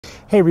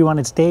Hey everyone,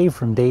 it's Dave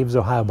from Dave's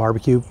Ohio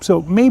Barbecue.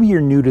 So maybe you're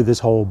new to this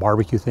whole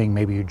barbecue thing.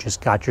 Maybe you just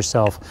got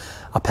yourself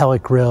a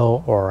pellet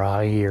grill,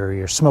 or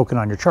you're smoking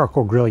on your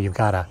charcoal grill. You've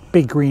got a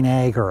big green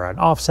egg or an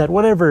offset,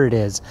 whatever it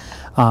is.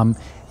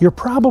 You're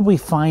probably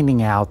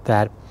finding out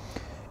that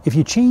if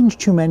you change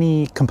too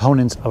many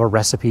components of a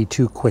recipe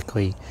too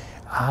quickly,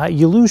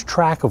 you lose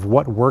track of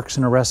what works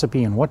in a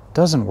recipe and what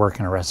doesn't work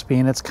in a recipe,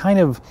 and it's kind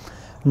of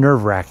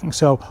nerve-wracking.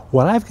 So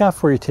what I've got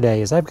for you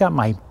today is I've got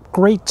my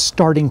great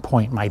starting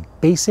point, my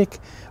basic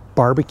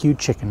barbecue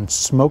chicken,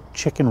 smoked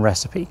chicken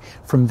recipe.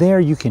 From there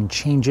you can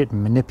change it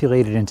and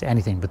manipulate it into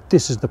anything, but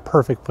this is the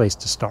perfect place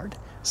to start.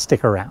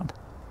 Stick around.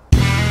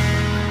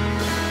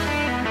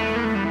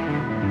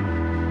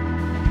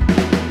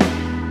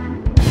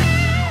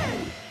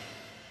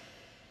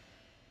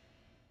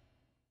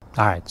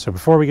 All right, so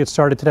before we get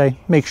started today,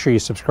 make sure you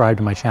subscribe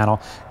to my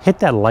channel, hit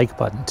that like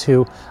button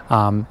too,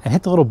 and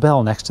hit the little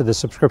bell next to the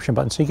subscription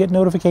button so you get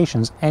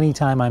notifications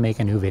anytime I make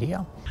a new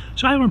video.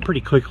 So I learned pretty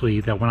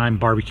quickly that when I'm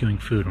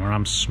barbecuing food, when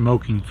I'm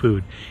smoking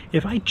food,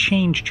 if I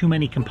change too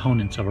many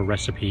components of a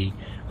recipe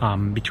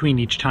between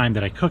each time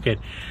that I cook it,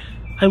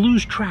 I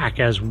lose track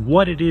as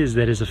what it is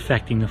that is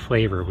affecting the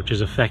flavor, which is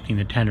affecting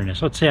the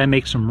tenderness. Let's say I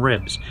make some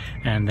ribs,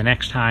 and the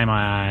next time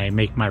I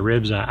make my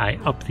ribs, I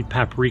up the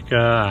paprika,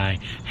 I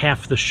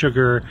half the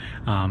sugar,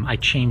 I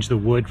change the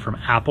wood from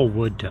apple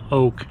wood to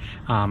oak,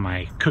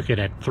 I cook it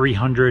at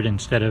 300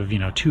 instead of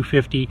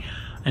 250,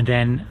 and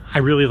then I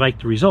really like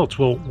the results.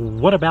 Well,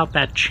 what about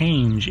that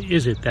change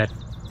is it that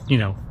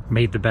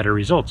made the better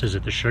results? Is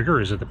it the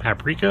sugar? Is it the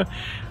paprika?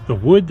 The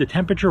wood? The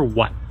temperature?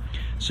 What?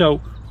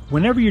 So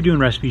whenever you're doing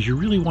recipes, you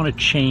really want to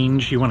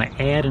change, you want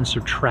to add and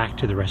subtract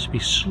to the recipe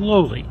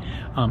slowly.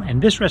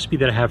 And this recipe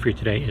that I have for you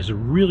today is a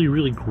really,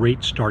 really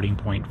great starting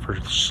point for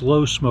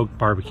slow smoked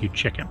barbecue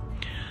chicken.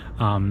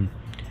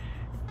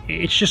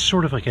 It's just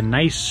sort of like a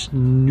nice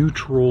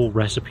neutral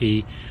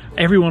recipe.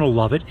 Everyone will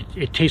love it.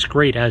 It tastes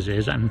great as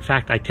is. In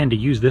fact, I tend to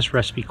use this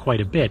recipe quite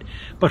a bit.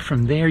 But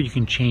from there, you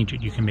can change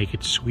it. You can make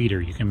it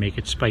sweeter. You can make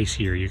it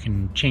spicier. You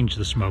can change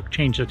the smoke,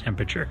 change the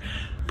temperature,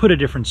 put a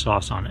different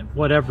sauce on it.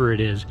 Whatever it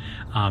is,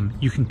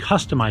 you can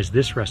customize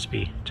this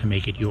recipe to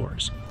make it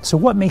yours. So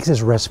what makes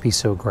this recipe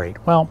so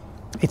great? Well,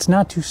 it's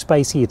not too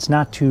spicy. It's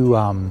not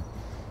too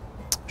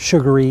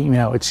sugary,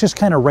 it's just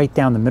kind of right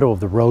down the middle of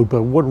the road.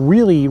 But what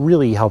really,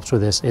 really helps with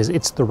this is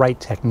it's the right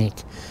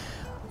technique.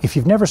 If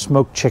you've never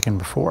smoked chicken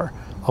before,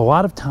 a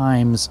lot of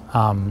times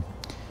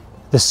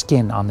the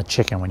skin on the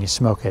chicken, when you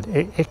smoke it,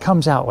 it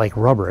comes out like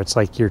rubber. It's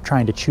like you're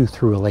trying to chew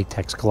through a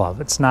latex glove.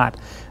 It's not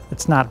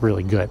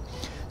really good.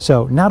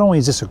 So not only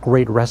is this a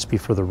great recipe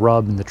for the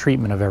rub and the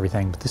treatment of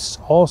everything, but this is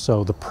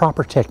also the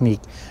proper technique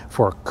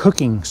for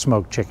cooking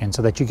smoked chicken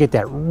so that you get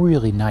that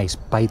really nice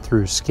bite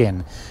through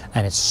skin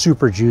and it's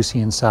super juicy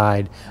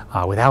inside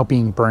without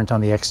being burnt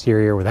on the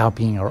exterior, without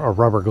being a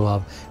rubber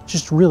glove.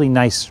 Just really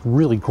nice,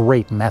 really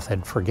great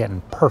method for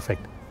getting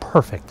perfect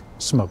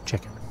smoked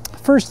chicken.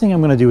 First thing I'm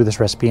going to do with this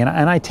recipe, and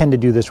I tend to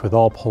do this with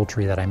all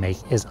poultry that I make,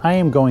 is I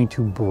am going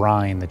to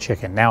brine the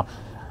chicken. Now,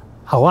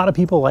 a lot of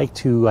people like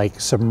to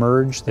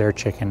submerge their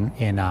chicken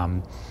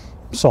in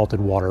salted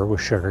water with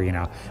sugar,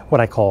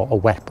 what I call a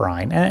wet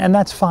brine, and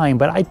that's fine.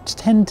 But it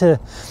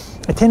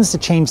tends to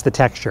change the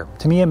texture.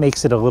 To me, it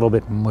makes it a little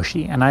bit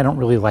mushy, and I don't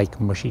really like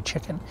mushy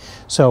chicken.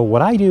 So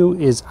what I do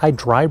is I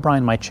dry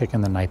brine my chicken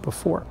the night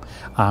before.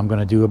 I'm going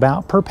to do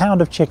about, per pound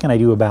of chicken, I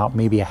do about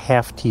maybe a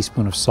half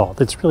teaspoon of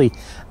salt. It's really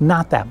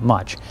not that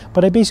much,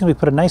 but I basically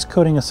put a nice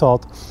coating of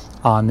salt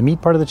on the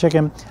meat part of the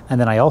chicken,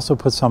 and then I also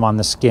put some on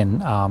the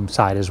skin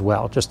side as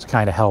well, just to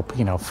kind of help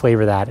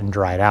flavor that and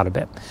dry it out a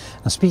bit.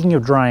 Now, speaking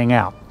of drying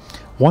out,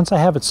 once I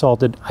have it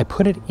salted, I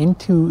put it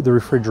into the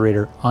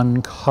refrigerator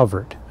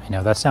uncovered. I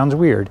know that sounds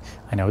weird.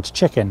 I know it's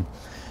chicken.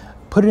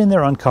 Put it in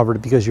there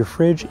uncovered because your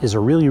fridge is a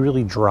really,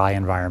 really dry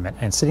environment,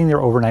 and sitting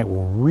there overnight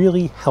will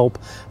really help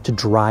to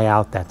dry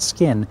out that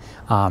skin.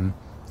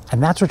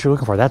 And that's what you're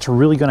looking for. That's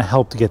really going to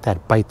help to get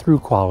that bite through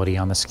quality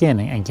on the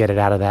skin and get it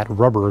out of that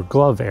rubber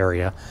glove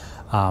area.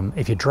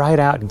 If you dry it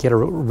out and get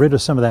rid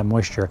of some of that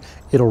moisture,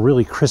 it'll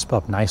really crisp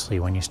up nicely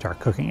when you start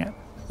cooking it.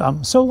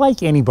 So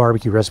like any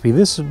barbecue recipe,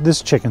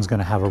 this chicken's going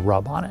to have a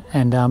rub on it.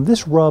 And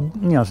this rub,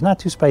 it's not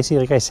too spicy,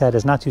 like I said,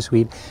 it's not too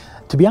sweet.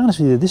 To be honest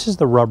with you, this is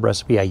the rub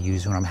recipe I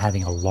use when I'm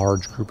having a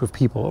large group of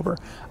people over.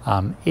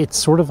 It's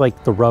sort of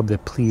like the rub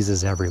that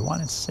pleases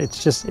everyone.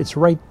 It's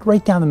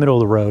right down the middle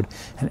of the road,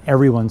 and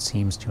everyone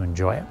seems to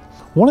enjoy it.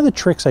 One of the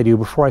tricks I do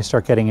before I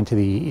start getting into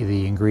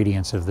the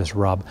ingredients of this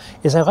rub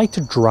is I like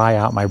to dry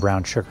out my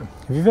brown sugar.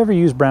 If you've ever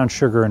used brown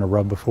sugar in a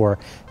rub before,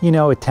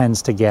 it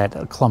tends to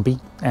get clumpy,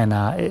 and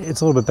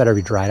it's a little bit better if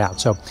you dry it out.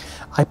 So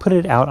I put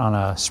it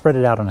out spread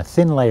it out on a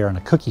thin layer on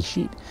a cookie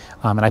sheet,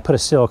 and I put a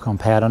silicone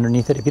pad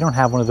underneath it. If you don't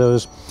have one of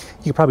those,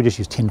 you could probably just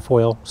use tin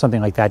foil,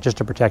 something like that, just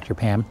to protect your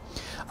pan.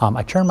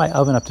 I turn my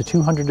oven up to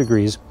 200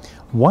 degrees.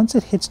 Once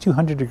it hits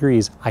 200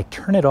 degrees, I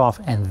turn it off,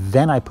 and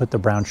then I put the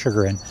brown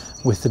sugar in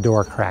with the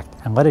door cracked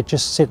and let it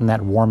just sit in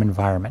that warm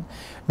environment.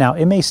 Now,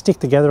 it may stick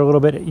together a little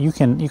bit. You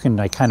can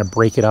like kind of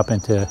break it up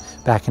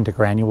back into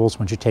granules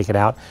once you take it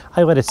out.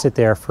 I let it sit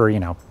there for,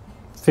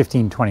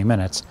 15-20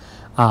 minutes.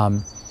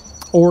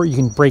 Or you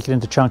can break it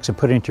into chunks and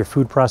put it into your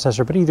food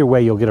processor, but either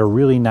way you'll get a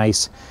really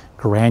nice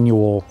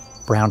granule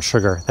brown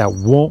sugar that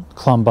won't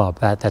clump up.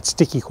 That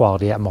sticky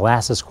quality, that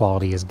molasses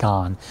quality is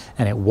gone,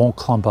 and it won't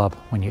clump up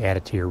when you add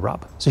it to your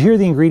rub. So here are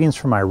the ingredients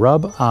for my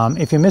rub.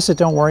 If you miss it,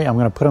 don't worry, I'm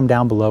gonna put them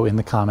down below in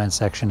the comment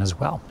section as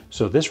well.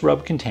 So this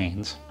rub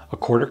contains a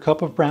 1/4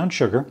 cup of brown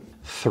sugar,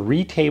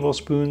 3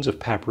 tablespoons of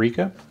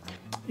paprika.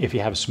 If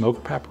you have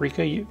smoked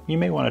paprika, you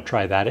may want to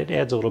try that. It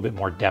adds a little bit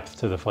more depth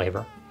to the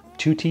flavor.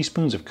 2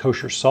 teaspoons of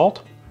kosher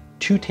salt,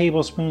 2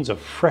 tablespoons of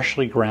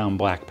freshly ground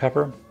black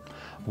pepper,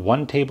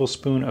 1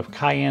 tablespoon of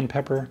cayenne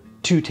pepper,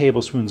 2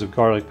 tablespoons of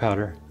garlic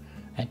powder,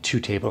 and 2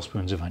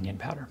 tablespoons of onion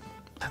powder.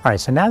 All right,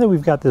 so now that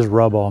we've got this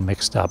rub all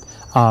mixed up,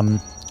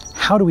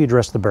 how do we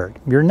address the bird?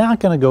 You're not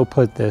gonna go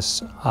put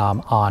this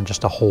on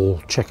just a whole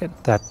chicken.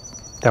 That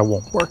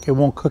won't work. It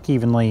won't cook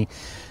evenly.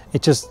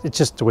 It's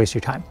just a waste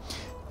of your time.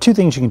 2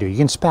 things you can do. You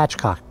can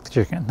spatchcock the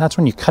chicken. That's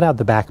when you cut out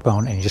the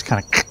backbone and you just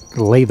kind of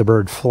lay the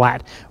bird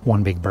flat,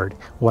 one big bird.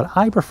 What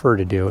I prefer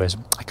to do is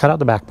I cut out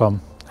the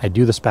backbone, I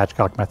do the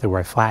spatchcock method where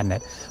I flatten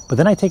it, but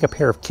then I take a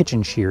pair of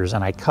kitchen shears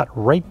and I cut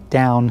right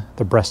down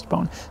the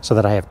breastbone so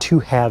that I have 2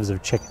 halves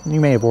of chicken. You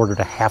may have ordered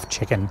a half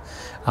chicken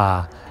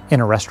in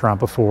a restaurant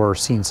before or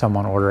seen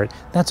someone order it.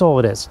 That's all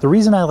it is. The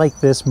reason I like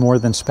this more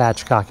than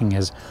spatchcocking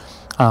is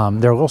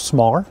they're a little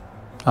smaller.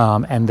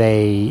 And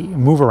they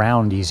move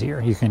around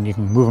easier. You can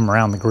move them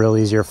around the grill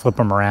easier, flip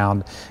them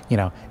around. You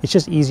know, it's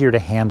just easier to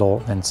handle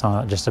than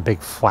just a big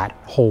flat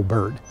whole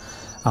bird.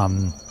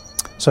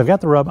 So I've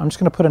got the rub. I'm just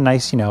going to put a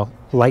nice,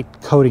 light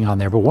coating on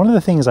there. But one of the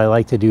things I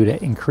like to do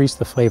to increase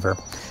the flavor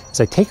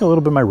is I take a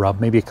little bit of my rub,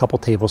 maybe a couple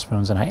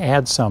tablespoons, and I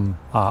add some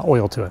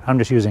oil to it. I'm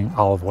just using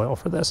olive oil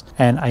for this,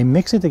 and I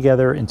mix it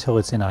together until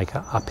it's in like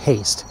a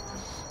paste.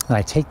 And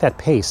I take that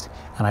paste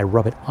and I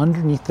rub it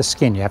underneath the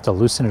skin. You have to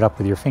loosen it up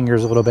with your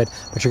fingers a little bit,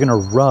 but you're gonna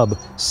rub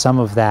some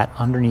of that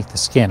underneath the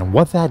skin. And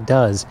what that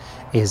does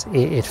is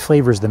it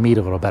flavors the meat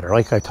a little better.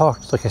 Like I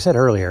said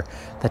earlier,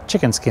 that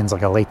chicken skin's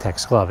like a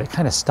latex glove. It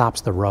kind of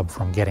stops the rub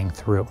from getting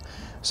through.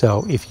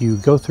 So if you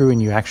go through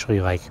and you actually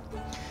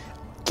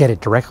get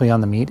it directly on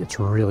the meat, it's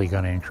really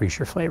gonna increase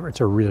your flavor. It's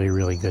a really,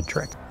 really good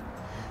trick.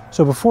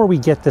 So before we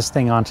get this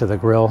thing onto the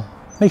grill,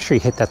 make sure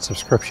you hit that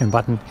subscription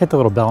button, hit the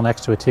little bell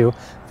next to it too.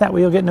 That way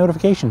you'll get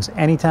notifications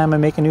anytime I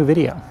make a new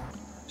video.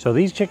 So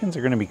these chickens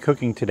are gonna be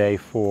cooking today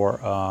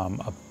for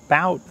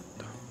about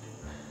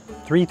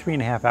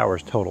 3.5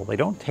 hours total. They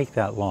don't take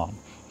that long.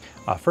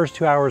 First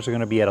 2 hours are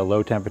gonna be at a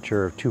low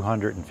temperature of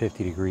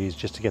 250 degrees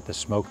just to get the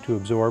smoke to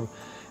absorb.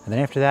 And then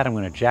after that, I'm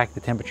gonna jack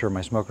the temperature of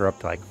my smoker up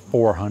to like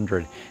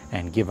 400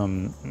 and give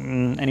them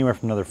anywhere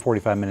from another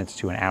 45 minutes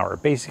to an hour.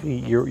 Basically,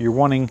 you're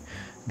wanting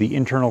the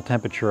internal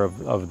temperature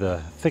of the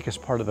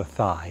thickest part of the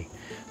thigh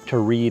to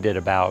read at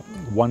about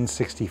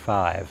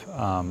 165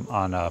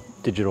 on a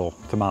digital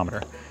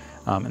thermometer.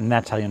 And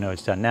that's how you know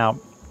it's done. Now,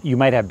 you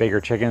might have bigger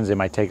chickens, they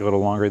might take a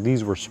little longer.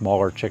 These were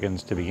smaller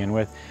chickens to begin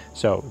with,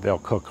 so they'll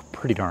cook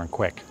pretty darn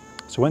quick.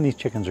 So when these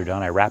chickens are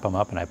done, I wrap them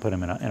up and I put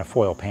them in a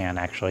foil pan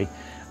actually.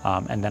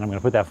 And then I'm gonna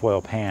put that foil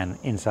pan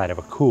inside of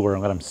a cooler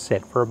and let them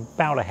sit for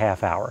about a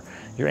half hour.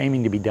 You're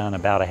aiming to be done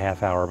about a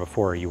half hour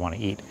before you wanna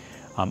eat.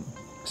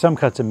 Some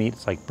cuts of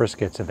meats like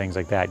briskets and things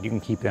like that, you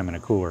can keep them in a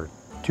cooler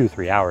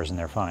 2-3 hours and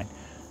they're fine.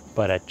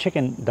 But a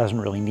chicken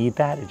doesn't really need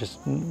that. It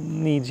just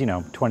needs,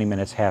 20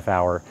 minutes, half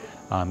hour.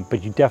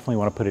 But you definitely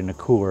want to put it in a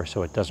cooler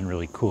so it doesn't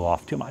really cool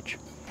off too much.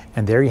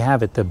 And there you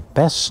have it, the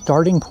best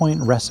starting point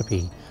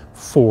recipe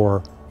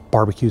for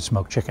barbecued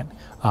smoked chicken.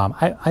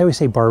 I always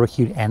say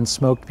barbecued and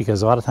smoked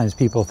because a lot of times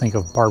people think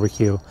of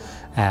barbecue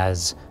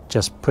as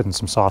just putting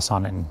some sauce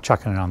on it and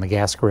chucking it on the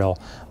gas grill.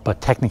 But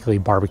technically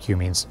barbecue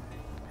means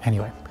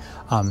anyway.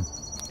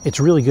 It's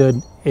really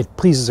good, it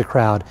pleases a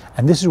crowd,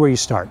 and this is where you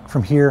start.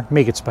 From here,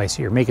 make it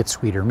spicier, make it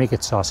sweeter, make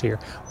it saucier,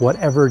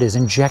 whatever it is,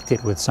 inject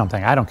it with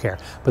something, I don't care.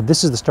 But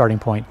this is the starting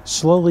point.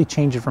 Slowly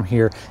change it from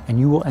here, and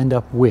you will end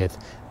up with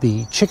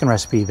the chicken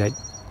recipe that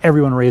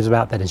everyone raves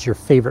about, that is your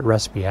favorite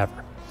recipe ever.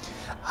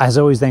 As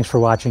always, thanks for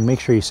watching. Make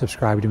sure you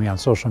subscribe to me on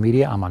social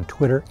media. I'm on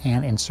Twitter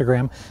and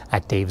Instagram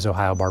at Dave's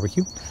Ohio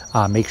Barbecue.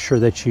 Make sure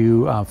that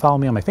you follow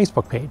me on my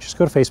Facebook page. Just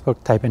go to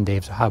Facebook, type in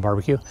Dave's Ohio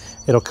Barbecue.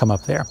 It'll come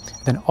up there.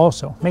 Then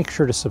also make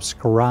sure to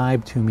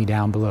subscribe to me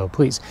down below,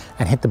 please,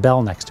 and hit the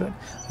bell next to it.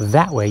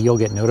 That way you'll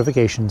get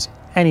notifications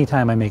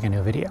anytime I make a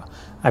new video.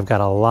 I've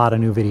got a lot of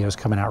new videos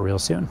coming out real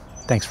soon.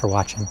 Thanks for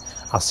watching.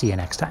 I'll see you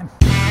next time.